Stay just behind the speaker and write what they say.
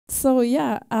So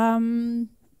yeah, I'm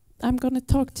going to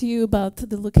talk to you about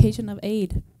the location of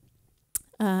aid,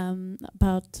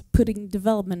 about putting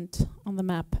development on the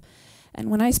map.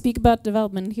 And when I speak about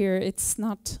development here, it's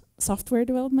not software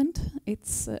development,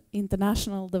 it's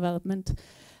international development.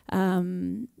 How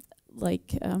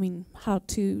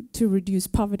to reduce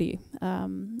poverty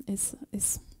is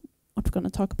what we're going to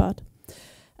talk about.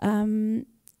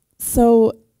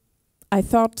 So I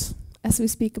thought, as we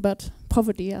speak about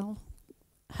poverty, I'll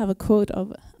have a quote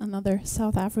of another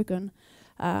South African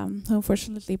who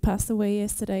unfortunately passed away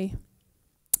yesterday.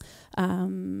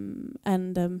 You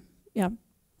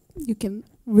can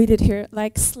read it here.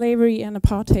 Like slavery and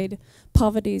apartheid,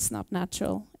 poverty is not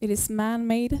natural. It is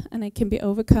man-made, and it can be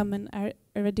overcome and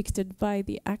eradicated by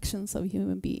the actions of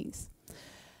human beings.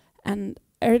 And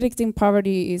eradicating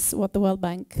poverty is what the World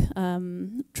Bank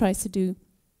tries to do.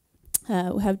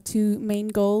 We have two main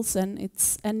goals, and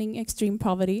it's ending extreme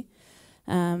poverty.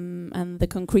 And the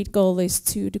concrete goal is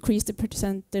to decrease the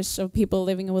percentage of people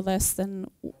living with less than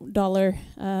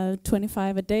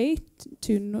 $25 a day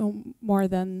to no more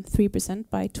than 3%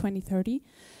 by 2030.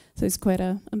 So it's quite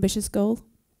an ambitious goal.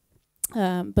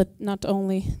 But not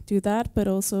only do that, but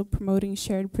also promoting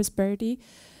shared prosperity,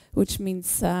 which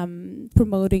means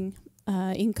promoting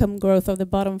income growth of the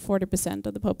bottom 40%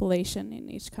 of the population in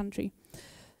each country.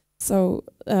 So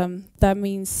that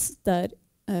means that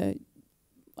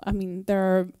there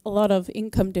are a lot of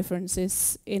income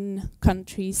differences in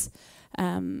countries,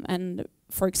 and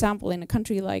for example, in a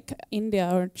country like India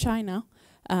or China,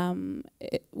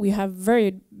 we have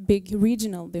very big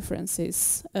regional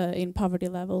differences in poverty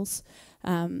levels.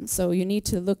 So you need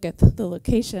to look at the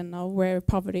location of where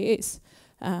poverty is,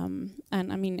 and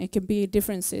it can be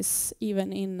differences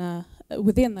even in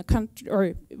within a country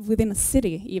or within a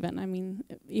city.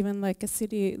 Even like a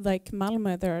city like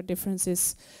Malmö, there are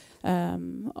differences.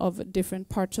 Of different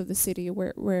parts of the city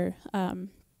where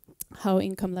how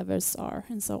income levels are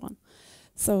and so on.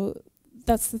 So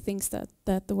that's the things that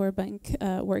the World Bank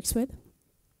works with.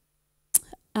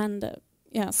 And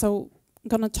so I'm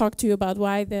going to talk to you about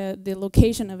why the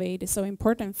location of aid is so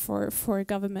important for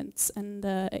governments and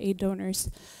aid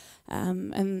donors.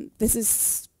 And this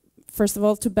is, first of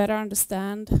all, to better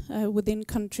understand within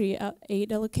country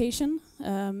aid allocation.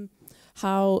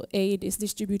 How aid is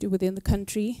distributed within the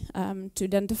country, to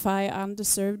identify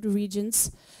underserved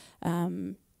regions,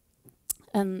 and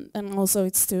also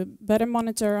it's to better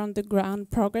monitor on the ground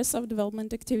progress of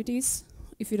development activities.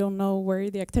 If you don't know where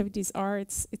the activities are,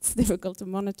 it's difficult to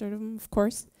monitor them, of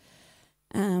course.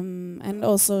 And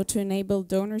also to enable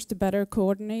donors to better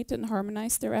coordinate and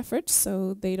harmonize their efforts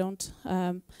so they don't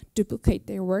duplicate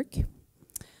their work.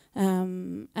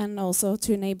 And also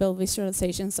to enable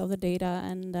visualizations of the data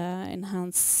and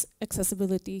enhance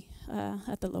accessibility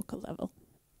at the local level.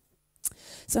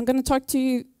 So I'm going to talk to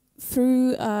you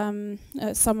through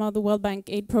some of the World Bank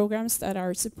aid programs that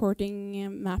are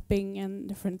supporting mapping and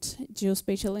different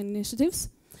geospatial initiatives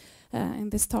in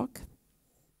this talk.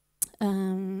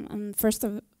 And first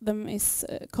of them is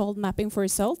called Mapping for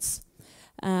Results.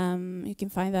 You can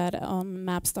find that on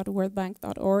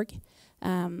maps.worldbank.org.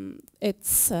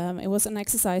 It was an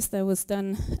exercise that was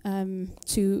done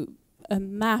to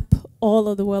map all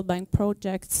of the World Bank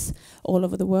projects all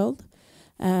over the world.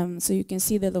 So you can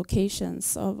see the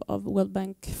locations of World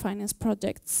Bank finance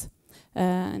projects.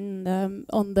 And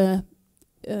on the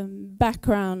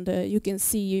background, you can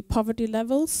see poverty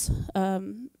levels,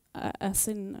 as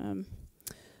in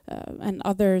and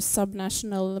other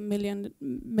subnational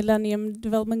Millennium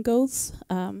Development Goals,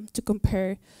 to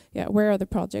compare, where are the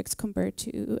projects compared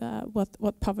to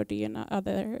what poverty and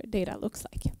other data looks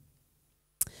like.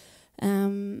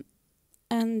 And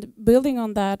building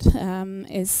on that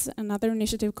is another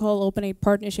initiative called Open Aid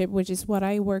Partnership, which is what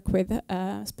I work with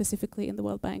specifically in the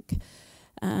World Bank.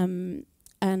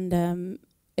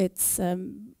 It's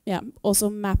also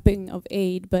mapping of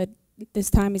aid, but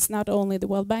this time it's not only the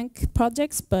World Bank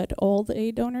projects, but all the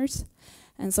aid donors.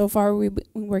 And so far we've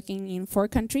been working in 4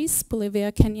 countries,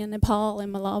 Bolivia, Kenya, Nepal,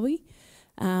 and Malawi.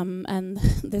 And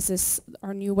this is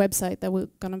our new website that we're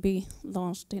going to be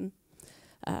launched in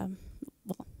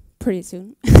pretty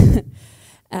soon.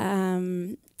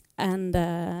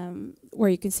 Where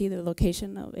you can see the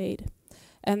location of aid.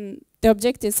 And the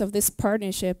objectives of this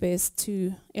partnership is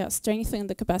to strengthen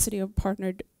the capacity of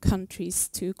partnered countries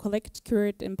to collect,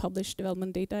 curate, and publish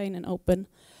development data in an open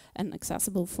and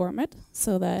accessible format,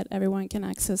 so that everyone can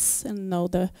access and know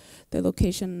the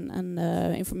location and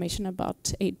information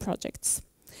about aid projects.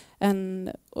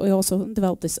 And we also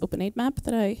developed this open aid map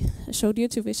that I showed you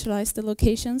to visualize the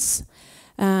locations.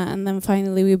 And then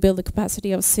finally, we build the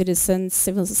capacity of citizens,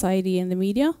 civil society, and the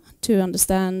media to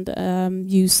understand,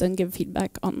 use, and give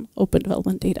feedback on open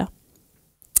development data.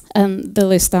 And the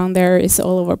list down there is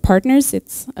all of our partners.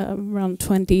 It's around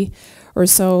 20 or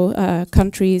so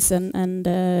countries and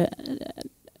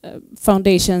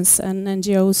foundations and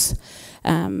NGOs,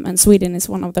 and Sweden is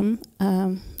one of them.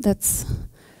 That's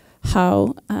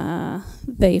how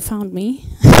they found me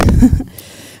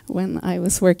when I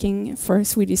was working for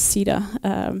Swedish SIDA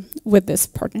with this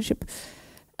partnership,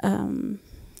 and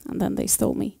then they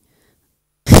stole me.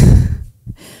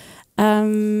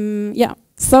 Yeah,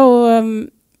 so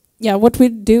yeah, what we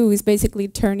do is basically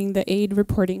turning the aid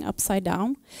reporting upside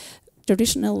down.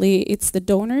 Traditionally, it's the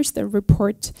donors that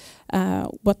report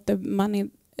what the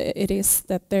money it is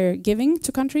that they're giving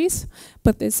to countries,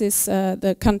 but this is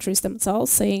the countries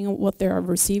themselves saying what they are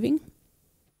receiving.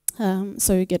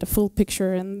 So you get a full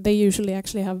picture, and they usually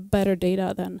actually have better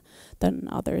data than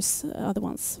other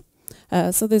ones.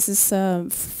 So this is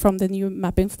from the new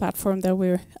mapping platform that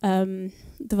we're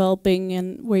developing,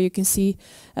 and where you can see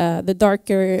the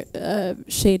darker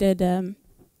shaded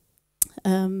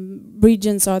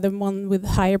regions are the one with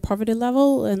higher poverty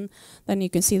level, and then you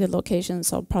can see the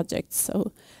locations of projects.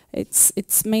 So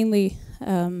it's mainly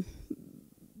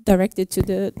directed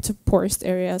to poorest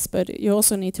areas, but you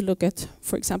also need to look at,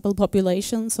 for example,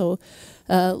 population. So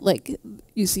like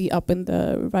you see up in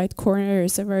the right corner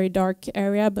is a very dark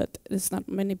area, but there's not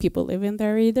many people live in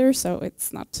there either, so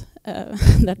it's not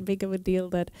that big of a deal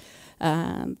that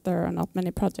there are not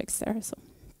many projects there. So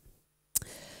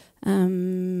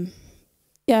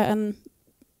yeah, and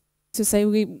to say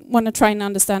we want to try and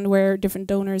understand where different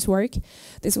donors work.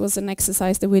 This was an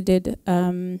exercise that we did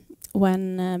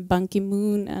when Ban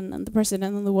Ki-moon and the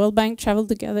president of the World Bank traveled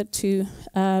together to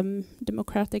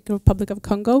Democratic Republic of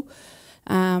Congo.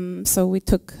 So we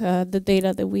took the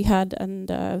data that we had and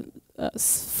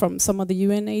from some of the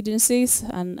UN agencies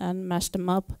and mashed them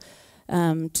up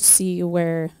to see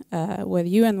where the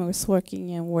UN was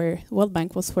working and where World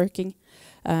Bank was working.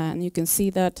 And you can see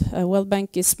that World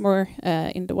Bank is more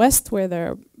in the west, where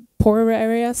there are poorer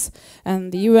areas,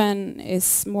 and the UN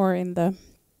is more in the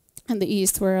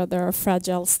east, where there are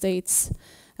fragile states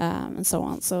and so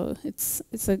on. So it's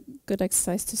a good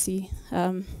exercise to see,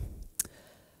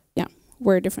 yeah,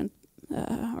 where different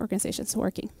organizations are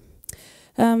working.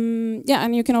 Yeah,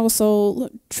 and you can also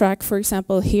track, for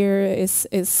example, here is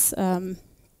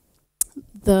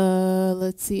the,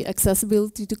 let's see,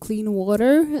 accessibility to clean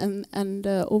water and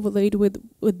overlaid with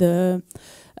the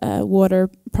water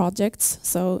projects.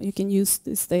 So you can use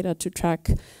this data to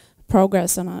track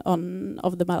progress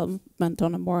of development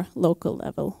on a more local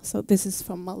level. So this is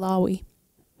from Malawi.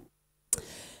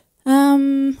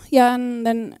 Yeah, and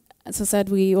then, as I said,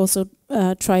 we also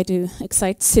try to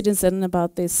excite citizens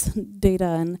about this data,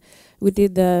 and we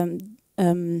did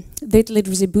data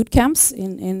literacy boot camps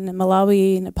in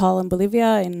Malawi, Nepal, and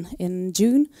Bolivia in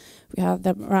June. We had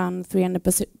around 300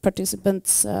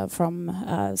 participants from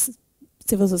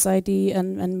civil society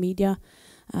and media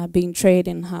being trained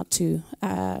in how to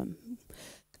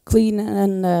clean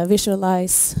and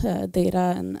visualize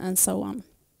data and so on.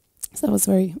 So that was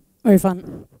very, very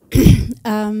fun.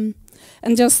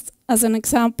 And just as an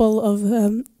example of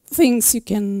things you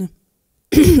can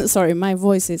sorry, my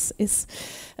voice is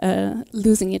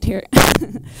losing it here.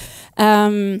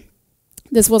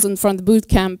 This wasn't from the boot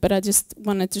camp, but I just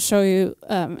wanted to show you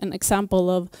an example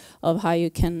of how you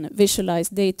can visualize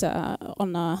data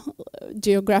on a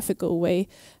geographical way.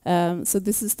 So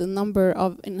this is the number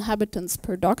of inhabitants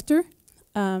per doctor.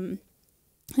 And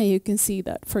you can see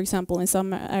that, for example, in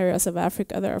some areas of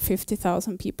Africa, there are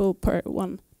 50,000 people per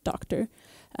one doctor.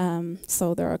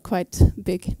 So there are quite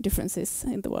big differences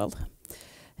in the world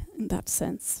in that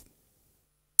sense.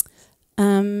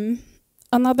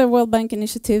 Another World Bank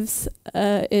initiatives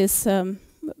is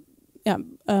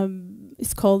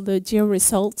called the Geo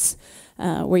Results,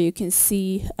 where you can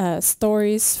see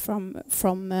stories from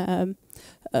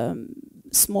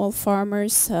small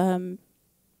farmers, where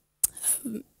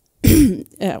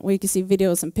you can see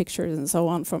videos and pictures and so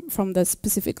on from the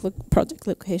specific project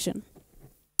location.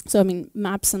 So I mean,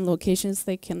 maps and locations,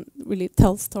 they can really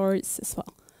tell stories as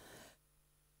well.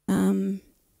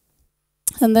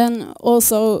 And then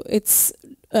also it's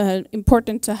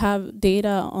important to have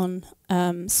data on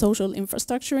social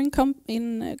infrastructure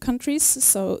in countries,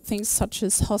 so things such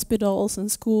as hospitals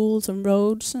and schools and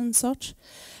roads and such.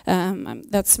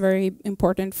 That's very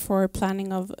important for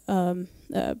planning of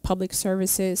public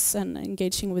services and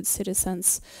engaging with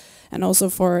citizens, and also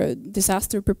for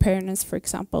disaster preparedness, for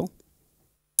example,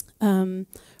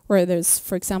 where there's,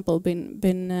 for example,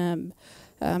 been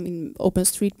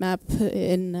OpenStreetMap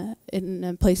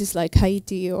in places like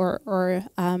Haiti or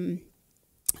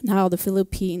now the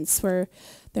Philippines, where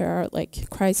there are like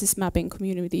crisis mapping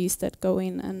communities that go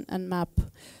in and map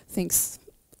things.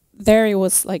 There it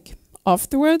was like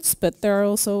afterwards, but there are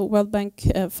also World Bank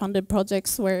funded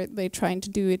projects where they're trying to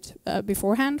do it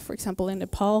beforehand. For example, in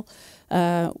Nepal,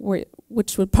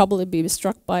 which would probably be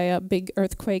struck by a big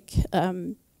earthquake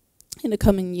in the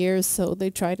coming years, so they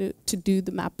try to do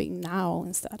the mapping now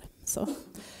instead. So,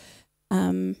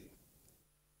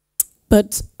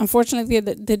 but unfortunately,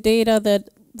 the data that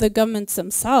the governments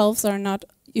themselves are not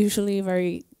usually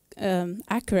very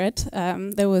accurate.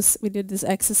 We did this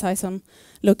exercise on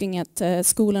looking at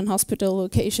school and hospital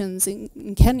locations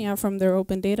in Kenya from their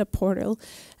open data portal,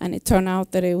 and it turned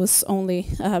out that it was only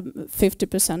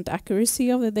 50% accuracy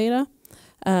of the data.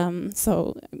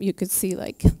 So you could see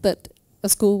like that a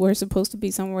school were supposed to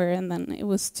be somewhere and then it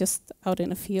was just out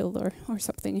in a field or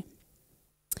something.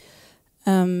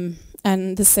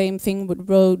 And the same thing with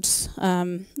roads.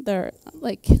 There,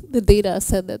 like the data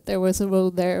said that there was a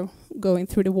road there going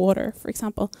through the water, for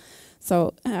example.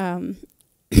 So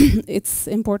it's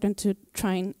important to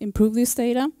try and improve this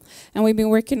data. And we've been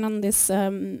working on this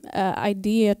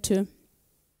idea to.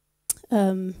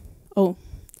 Oh,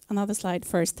 another slide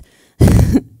first.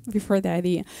 Before the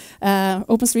idea.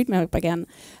 OpenStreetMap again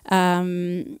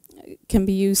can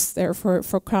be used there for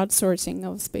crowdsourcing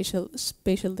of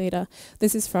spatial data.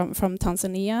 This is from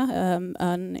Tanzania,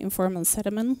 an informal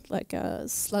settlement, like a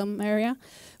slum area,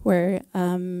 where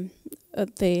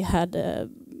they had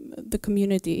the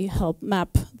community help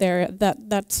map there.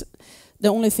 That's the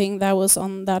only thing that was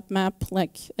on that map,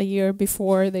 like a year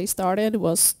before they started,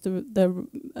 was the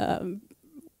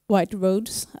white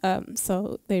roads,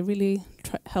 so they really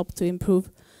helped to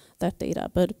improve that data.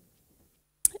 But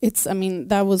it's, I mean,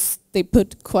 they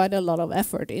put quite a lot of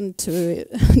effort into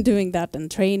doing that and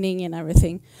training and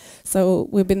everything. So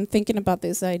we've been thinking about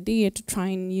this idea to try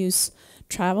and use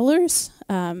travelers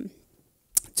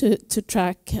to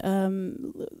track.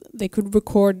 They could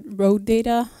record road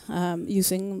data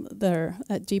using their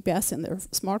GPS in their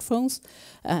smartphones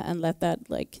and let that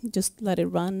just let it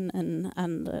run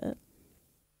and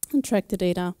track the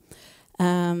data,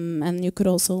 and you could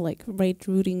also rate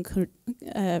routing,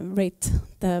 rate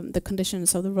the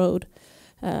conditions of the road,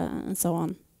 and so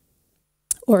on.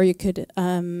 Or you could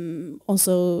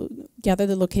also gather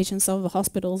the locations of the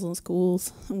hospitals and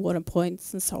schools and water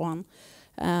points and so on.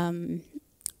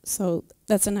 So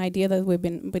that's an idea that we've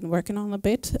been working on a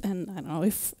bit, and I don't know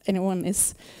if anyone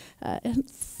is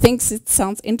thinks it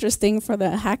sounds interesting for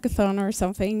the hackathon or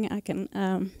something. I can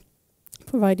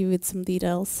provide you with some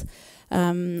details.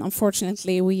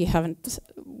 Unfortunately, we haven't.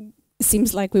 It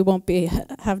seems like we won't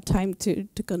have time to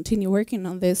continue working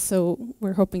on this. So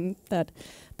we're hoping that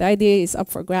the idea is up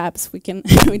for grabs. We can.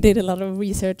 We did a lot of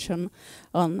research on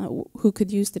who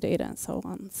could use the data and so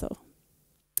on. So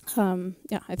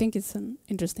yeah, I think it's an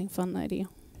interesting, fun idea.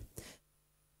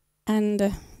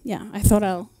 And yeah, I thought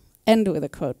I'll end with a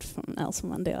quote from Nelson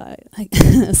Mandela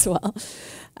as well.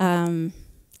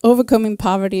 Overcoming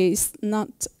poverty is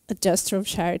not a gesture of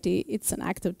charity, it's an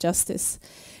act of justice.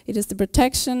 It is the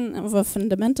protection of a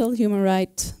fundamental human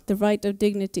right, the right of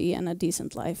dignity and a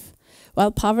decent life.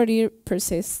 While poverty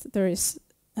persists, there is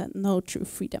no true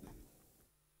freedom.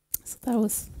 So that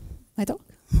was my talk.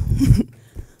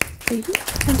 Thank you.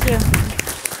 Thank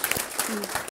you.